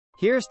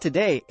Here's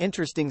today's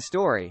interesting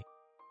story.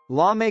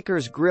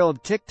 Lawmakers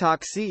grilled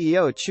TikTok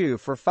CEO Chu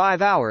for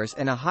 5 hours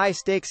in a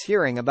high-stakes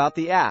hearing about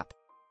the app.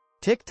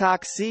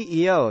 TikTok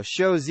CEO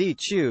Shou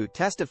Chu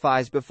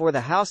testifies before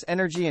the House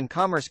Energy and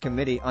Commerce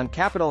Committee on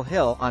Capitol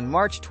Hill on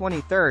March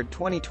 23,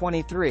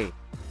 2023.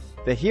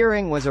 The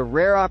hearing was a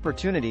rare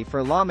opportunity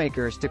for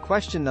lawmakers to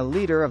question the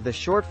leader of the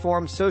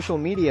short-form social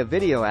media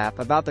video app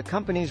about the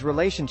company's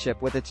relationship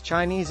with its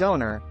Chinese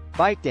owner,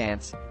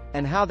 ByteDance,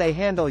 and how they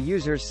handle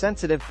users'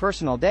 sensitive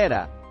personal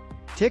data.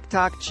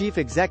 TikTok chief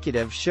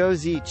executive Shou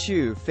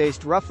Chu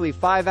faced roughly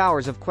 5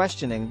 hours of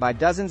questioning by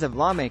dozens of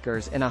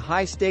lawmakers in a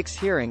high-stakes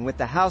hearing with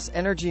the House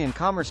Energy and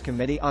Commerce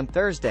Committee on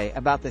Thursday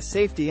about the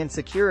safety and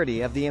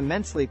security of the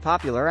immensely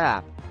popular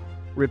app.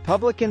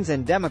 Republicans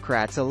and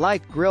Democrats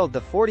alike grilled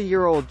the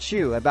 40-year-old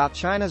Chu about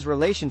China's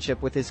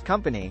relationship with his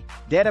company,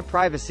 data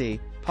privacy,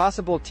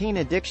 possible teen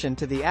addiction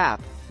to the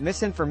app,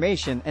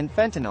 misinformation and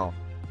fentanyl.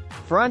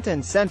 Front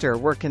and center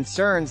were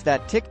concerns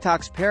that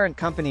TikTok's parent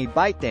company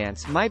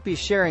ByteDance might be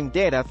sharing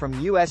data from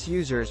U.S.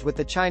 users with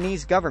the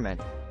Chinese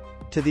government.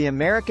 To the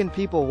American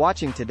people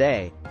watching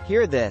today,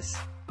 hear this.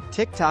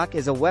 TikTok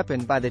is a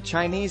weapon by the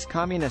Chinese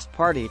Communist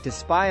Party to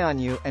spy on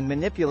you and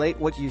manipulate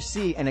what you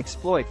see and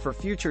exploit for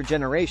future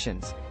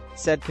generations,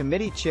 said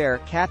Committee Chair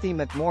Cathy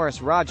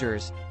McMorris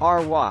Rogers,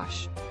 R.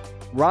 Wash.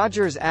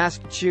 Rogers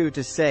asked Chu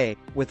to say,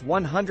 with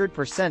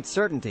 100%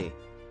 certainty,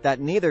 that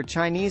neither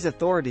Chinese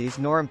authorities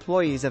nor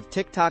employees of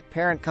TikTok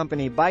parent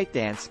company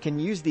ByteDance can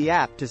use the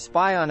app to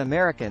spy on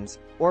Americans,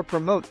 or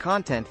promote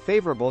content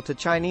favorable to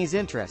Chinese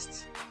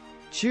interests.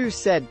 Chu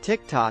said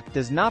TikTok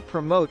does not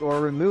promote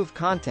or remove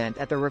content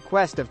at the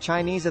request of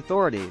Chinese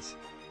authorities.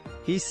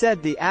 He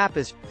said the app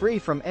is free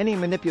from any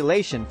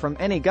manipulation from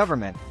any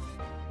government.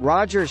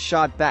 Rogers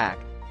shot back,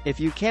 "If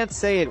you can't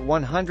say it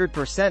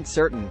 100%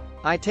 certain,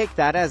 I take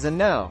that as a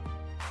no."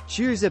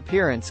 Chu's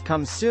appearance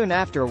comes soon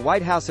after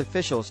White House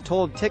officials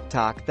told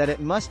TikTok that it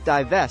must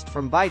divest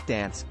from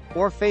ByteDance,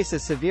 or face a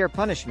severe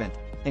punishment,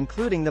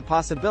 including the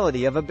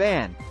possibility of a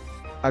ban.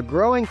 A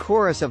growing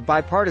chorus of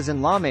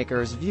bipartisan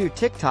lawmakers view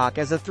TikTok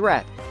as a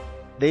threat.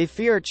 They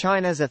fear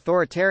China's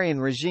authoritarian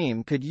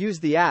regime could use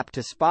the app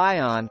to spy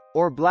on,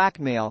 or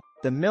blackmail,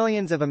 the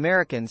millions of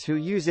Americans who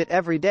use it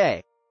every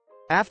day.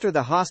 After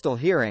the hostile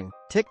hearing,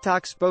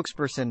 TikTok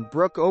spokesperson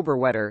Brooke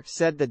Oberwetter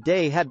said the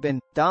day had been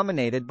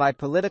dominated by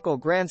political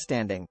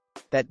grandstanding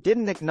that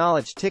didn't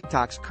acknowledge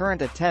TikTok's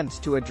current attempts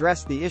to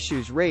address the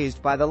issues raised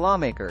by the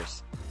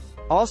lawmakers.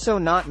 Also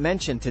not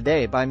mentioned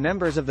today by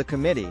members of the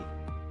committee,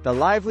 the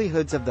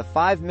livelihoods of the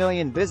 5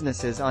 million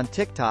businesses on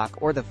TikTok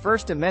or the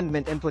First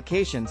Amendment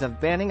implications of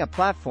banning a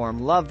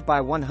platform loved by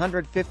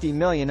 150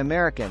 million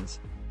Americans,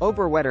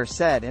 Oberwetter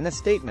said in a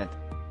statement.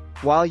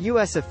 While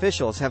U.S.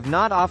 officials have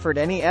not offered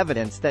any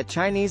evidence that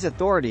Chinese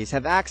authorities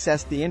have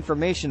accessed the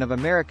information of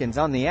Americans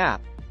on the app,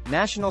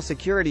 national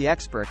security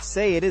experts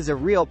say it is a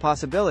real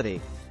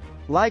possibility.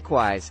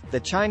 Likewise,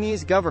 the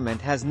Chinese government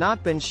has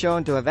not been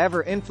shown to have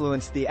ever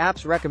influenced the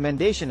app's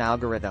recommendation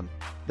algorithm,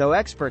 though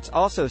experts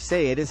also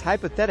say it is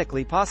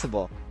hypothetically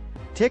possible.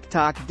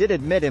 TikTok did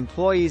admit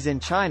employees in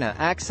China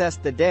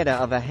accessed the data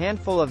of a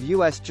handful of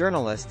U.S.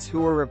 journalists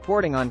who were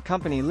reporting on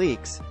company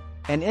leaks,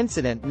 an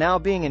incident now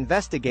being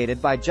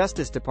investigated by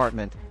Justice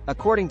Department,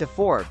 according to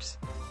Forbes.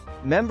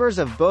 Members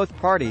of both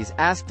parties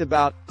asked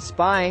about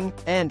spying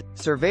and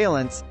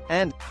surveillance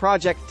and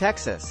Project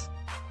Texas.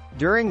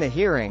 During the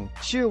hearing,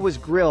 Chu was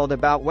grilled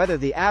about whether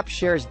the app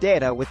shares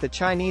data with the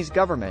Chinese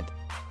government.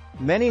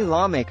 Many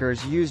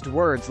lawmakers used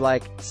words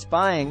like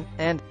spying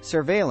and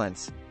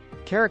surveillance,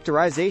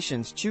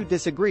 characterizations Chu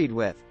disagreed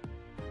with.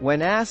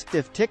 When asked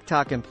if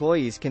TikTok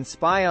employees can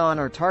spy on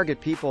or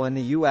target people in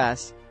the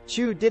U.S.,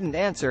 Chu didn't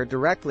answer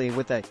directly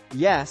with a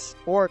yes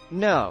or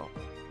no.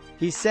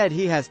 He said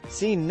he has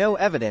seen no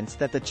evidence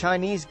that the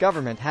Chinese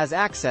government has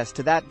access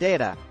to that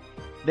data.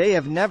 They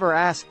have never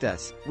asked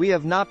us, we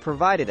have not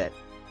provided it.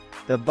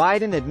 The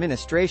Biden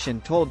administration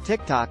told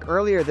TikTok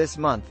earlier this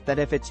month that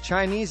if its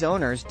Chinese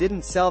owners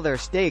didn't sell their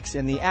stakes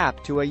in the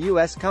app to a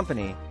U.S.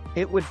 company,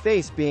 it would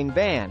face being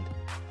banned.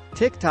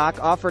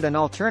 TikTok offered an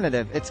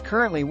alternative it's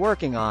currently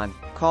working on,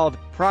 called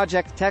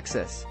Project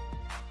Texas.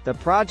 The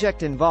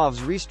project involves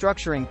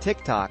restructuring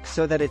TikTok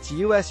so that its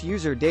U.S.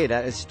 user data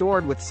is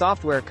stored with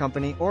software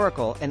company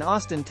Oracle in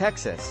Austin,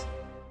 Texas.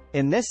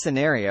 In this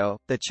scenario,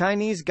 the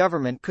Chinese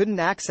government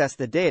couldn't access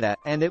the data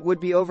and it would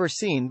be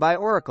overseen by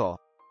Oracle.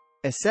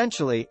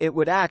 Essentially, it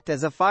would act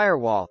as a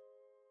firewall.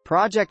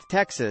 Project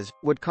Texas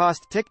would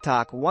cost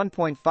TikTok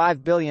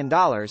 $1.5 billion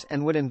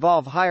and would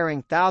involve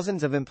hiring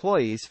thousands of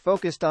employees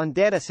focused on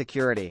data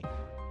security.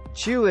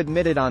 Chu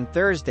admitted on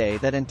Thursday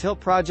that until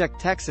Project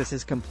Texas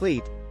is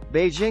complete,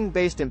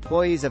 Beijing-based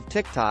employees of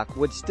TikTok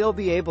would still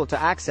be able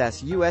to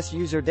access U.S.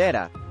 user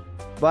data.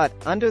 But,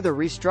 under the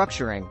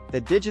restructuring,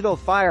 the digital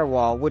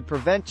firewall would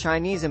prevent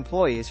Chinese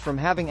employees from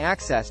having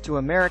access to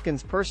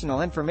Americans'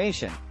 personal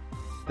information.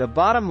 The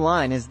bottom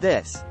line is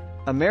this: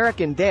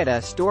 American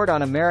data stored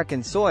on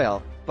American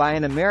soil, by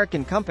an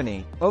American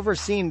company,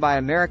 overseen by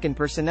American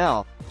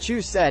personnel,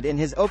 Chu said in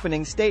his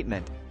opening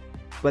statement.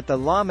 but the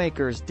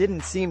lawmakers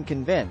didn't seem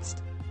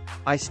convinced.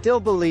 "I still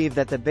believe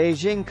that the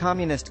Beijing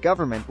Communist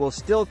government will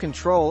still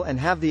control and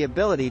have the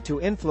ability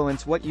to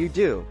influence what you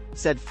do,"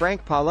 said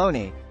Frank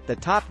Pallone, the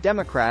top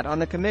Democrat on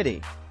the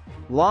committee.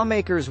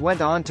 Lawmakers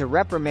went on to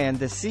reprimand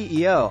the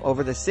CEO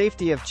over the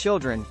safety of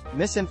children,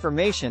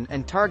 misinformation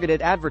and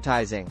targeted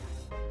advertising.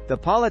 The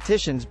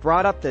politicians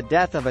brought up the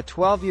death of a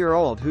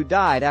 12-year-old who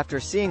died after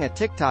seeing a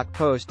TikTok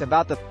post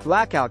about the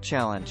blackout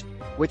challenge,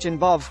 which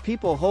involves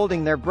people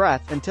holding their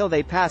breath until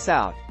they pass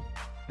out.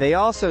 They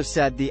also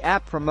said the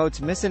app promotes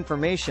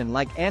misinformation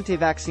like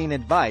anti-vaccine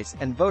advice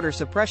and voter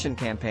suppression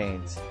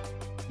campaigns.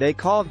 They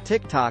called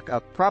TikTok a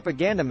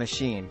propaganda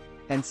machine,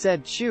 and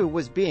said Chu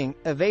was being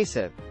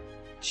evasive.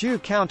 Chu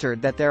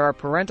countered that there are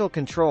parental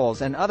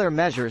controls and other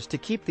measures to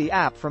keep the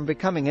app from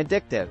becoming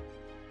addictive.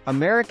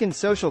 "American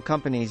social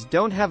companies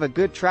don't have a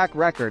good track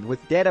record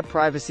with data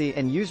privacy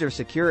and user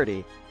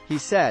security," he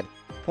said,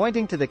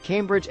 pointing to the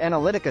Cambridge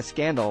Analytica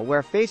scandal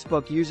where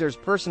Facebook users'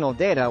 personal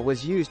data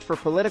was used for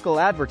political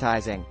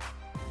advertising.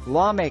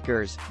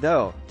 Lawmakers,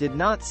 though, did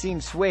not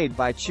seem swayed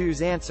by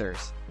Chu's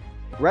answers.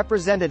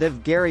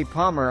 Representative Gary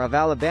Palmer of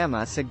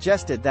Alabama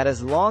suggested that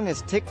as long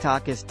as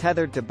TikTok is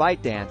tethered to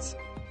ByteDance,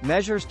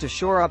 measures to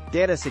shore up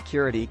data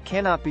security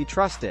cannot be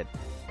trusted.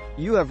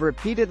 "You have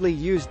repeatedly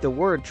used the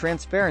word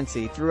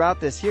transparency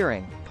throughout this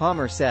hearing,"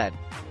 Palmer said.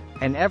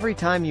 "And every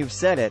time you've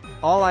said it,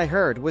 all I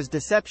heard was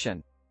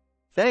deception."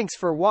 Thanks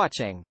for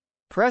watching.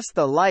 Press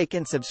the like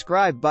and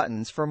subscribe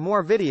buttons for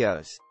more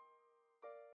videos.